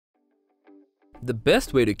The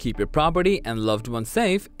best way to keep your property and loved ones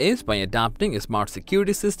safe is by adopting a smart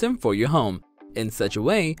security system for your home. In such a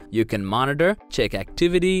way, you can monitor, check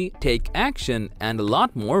activity, take action, and a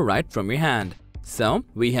lot more right from your hand. So,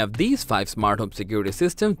 we have these 5 smart home security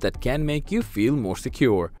systems that can make you feel more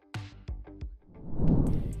secure.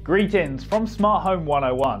 Greetings from Smart Home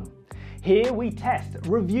 101. Here we test,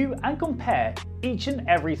 review and compare each and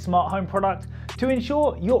every smart home product to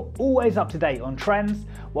ensure you're always up to date on trends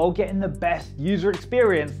while getting the best user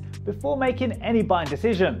experience before making any buying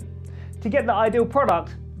decision. To get the ideal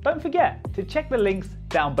product, don't forget to check the links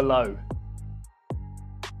down below.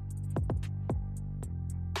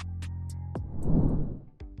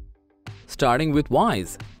 Starting with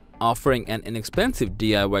Wyze, offering an inexpensive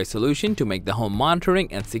DIY solution to make the home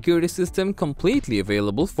monitoring and security system completely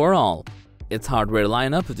available for all. Its hardware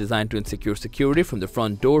lineup is designed to ensure security from the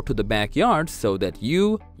front door to the backyard so that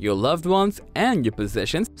you, your loved ones, and your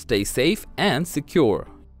possessions stay safe and secure.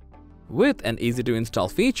 With an easy-to-install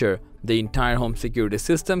feature, the entire home security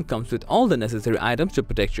system comes with all the necessary items to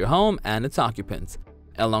protect your home and its occupants.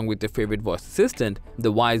 Along with your favorite voice assistant,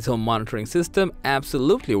 the Wyze home monitoring system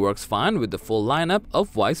absolutely works fine with the full lineup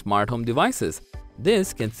of Wyze smart home devices.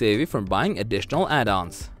 This can save you from buying additional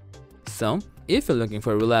add-ons. So, if you're looking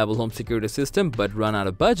for a reliable home security system but run out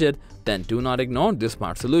of budget, then do not ignore this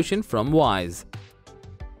smart solution from Wyze.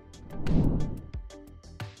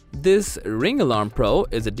 This Ring Alarm Pro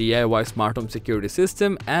is a DIY smart home security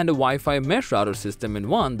system and a Wi-Fi mesh router system in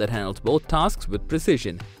one that handles both tasks with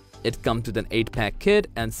precision. It comes with an 8-pack kit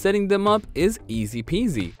and setting them up is easy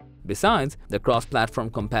peasy. Besides, the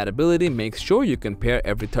cross-platform compatibility makes sure you can pair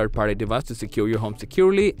every third-party device to secure your home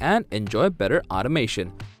securely and enjoy better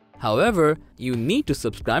automation. However, you need to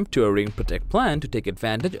subscribe to a Ring Protect plan to take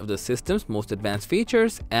advantage of the system's most advanced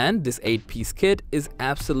features, and this 8-piece kit is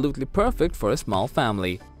absolutely perfect for a small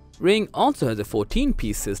family. Ring also has a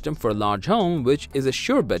 14-piece system for a large home, which is a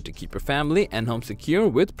sure bet to keep your family and home secure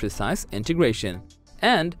with precise integration.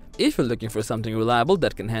 And if you're looking for something reliable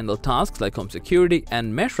that can handle tasks like home security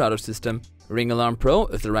and mesh router system, Ring Alarm Pro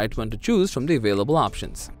is the right one to choose from the available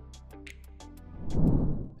options.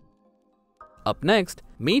 Up next,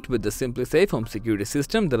 meet with the SimpliSafe home security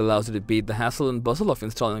system that allows you to beat the hassle and bustle of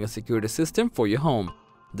installing a security system for your home.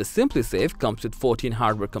 The SimpliSafe comes with 14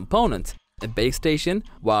 hardware components: a base station,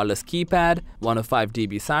 wireless keypad, 105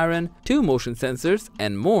 dB siren, 2 motion sensors,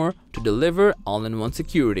 and more to deliver all-in-one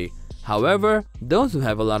security. However, those who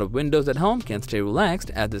have a lot of windows at home can stay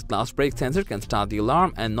relaxed, as this glass break sensor can start the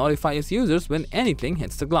alarm and notify its users when anything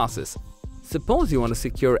hits the glasses. Suppose you want to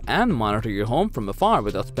secure and monitor your home from afar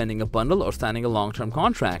without spending a bundle or signing a long-term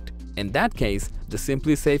contract. In that case, the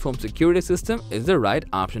SimpliSafe home security system is the right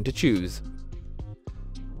option to choose.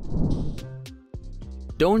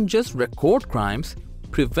 Don't just record crimes,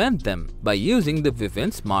 prevent them by using the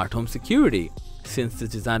Vivint Smart Home Security, since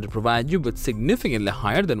it's designed to provide you with significantly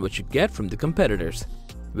higher than what you get from the competitors.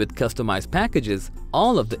 With customized packages,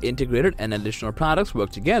 all of the integrated and additional products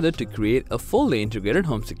work together to create a fully integrated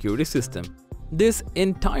home security system. This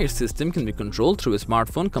entire system can be controlled through a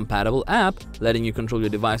smartphone-compatible app, letting you control your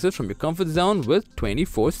devices from your comfort zone with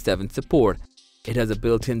 24/7 support. It has a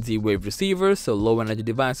built-in Z-Wave receiver, so low-energy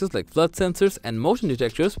devices like flood sensors and motion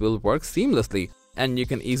detectors will work seamlessly, and you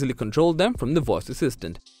can easily control them from the voice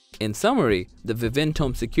assistant. In summary, the Vivint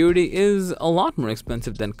Home Security is a lot more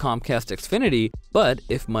expensive than Comcast Xfinity, but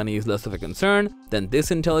if money is less of a concern, then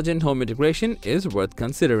this intelligent home integration is worth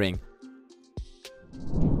considering.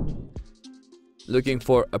 Looking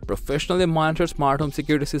for a professionally monitored smart home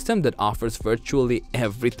security system that offers virtually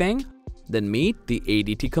everything? Then meet the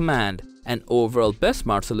ADT Command, an overall best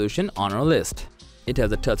smart solution on our list. It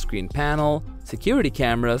has a touchscreen panel, security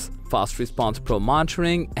cameras, fast response pro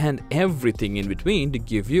monitoring, and everything in between to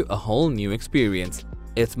give you a whole new experience.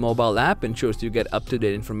 Its mobile app ensures you get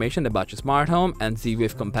up-to-date information about your smart home, and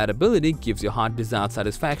Z-Wave compatibility gives you heart-desired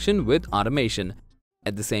satisfaction with automation.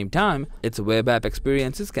 At the same time, its web app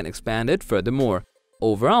experiences can expand it furthermore.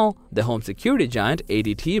 Overall, the home security giant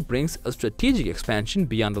ADT brings a strategic expansion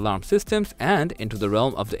beyond alarm systems and into the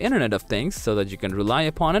realm of the Internet of Things so that you can rely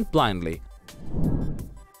upon it blindly.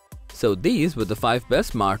 So these were the 5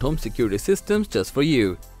 best smart home security systems just for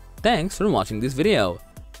you. Thanks for watching this video.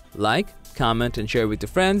 Like, comment and share with your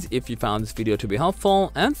friends if you found this video to be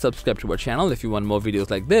helpful, and subscribe to our channel if you want more videos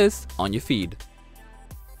like this on your feed.